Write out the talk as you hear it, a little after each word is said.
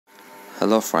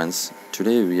Hello friends,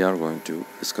 today we are going to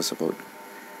discuss about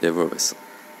Dewar vessel.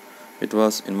 It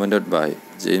was invented by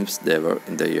James Dewar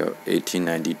in the year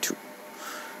 1892.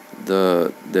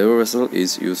 The Dewar vessel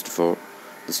is used for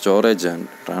the storage and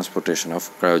transportation of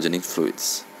cryogenic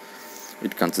fluids.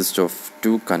 It consists of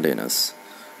two containers,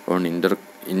 one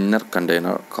inner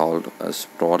container called as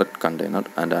product container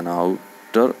and an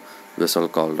outer vessel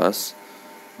called as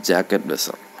jacket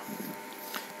vessel.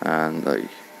 And the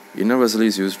inner vessel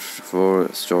is used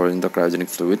for storing the cryogenic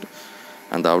fluid,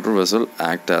 and the outer vessel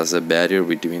acts as a barrier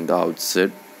between the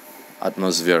outside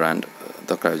atmosphere and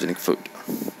the cryogenic fluid.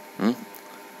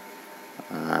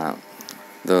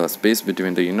 The space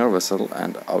between the inner vessel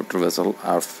and outer vessel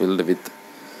are filled with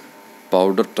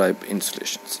powder type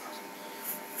insulations.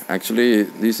 Actually,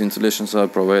 these insulations are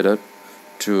provided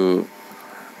to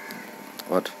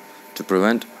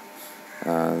prevent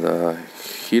the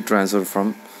heat transfer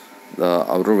from the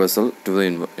outer vessel to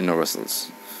the inner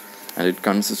vessels, and it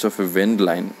consists of a vent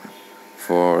line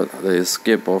for the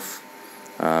escape of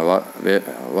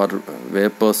water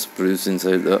vapors produced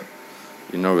inside the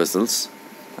inner vessels,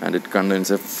 and it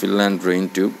contains a fill and drain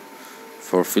tube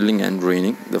for filling and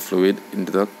draining the fluid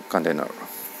into the container.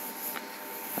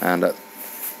 And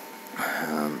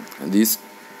these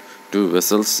two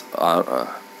vessels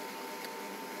are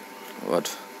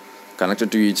connected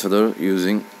to each other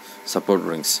using support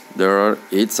rings. There are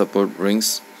 8 support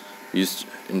rings used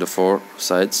in the 4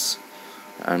 sides,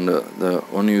 and the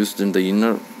one used in the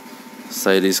inner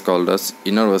side is called as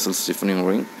inner vessel stiffening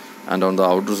ring, and on the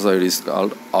outer side is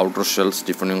called outer shell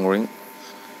stiffening ring.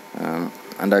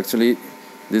 And actually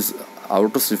these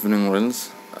outer stiffening rings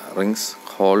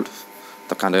hold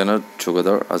the container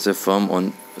together as a firm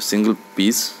on a single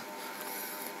piece,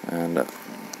 and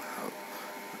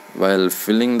while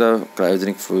filling the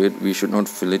cryogenic fluid, we should not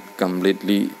fill it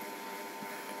completely.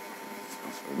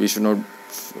 We should not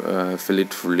fill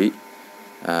it fully.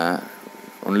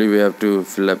 Only we have to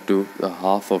fill up to the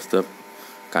half of the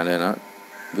container,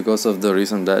 because of the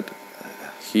reason that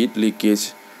heat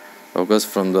leakage occurs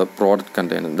from the product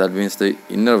container. That means the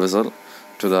inner vessel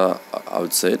to the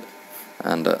outside.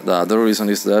 And the other reason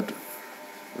is that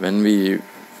when we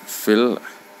fill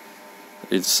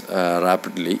it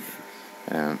rapidly,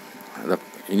 the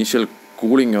initial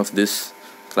cooling of this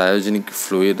cryogenic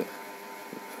fluid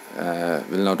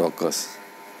will not occur.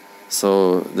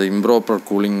 So the improper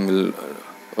cooling will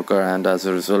occur, and as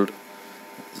a result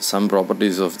some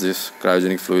properties of this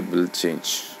cryogenic fluid will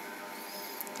change.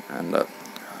 And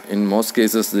in most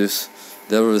cases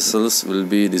their vessels will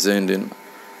be designed in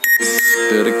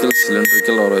spherical,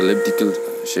 cylindrical or elliptical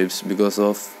shapes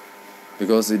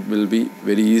because it will be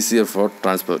very easier for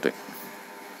transporting.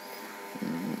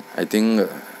 I think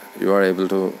you are able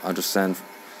to understand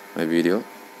my video.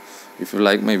 If you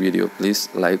like my video, please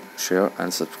like, share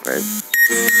and subscribe.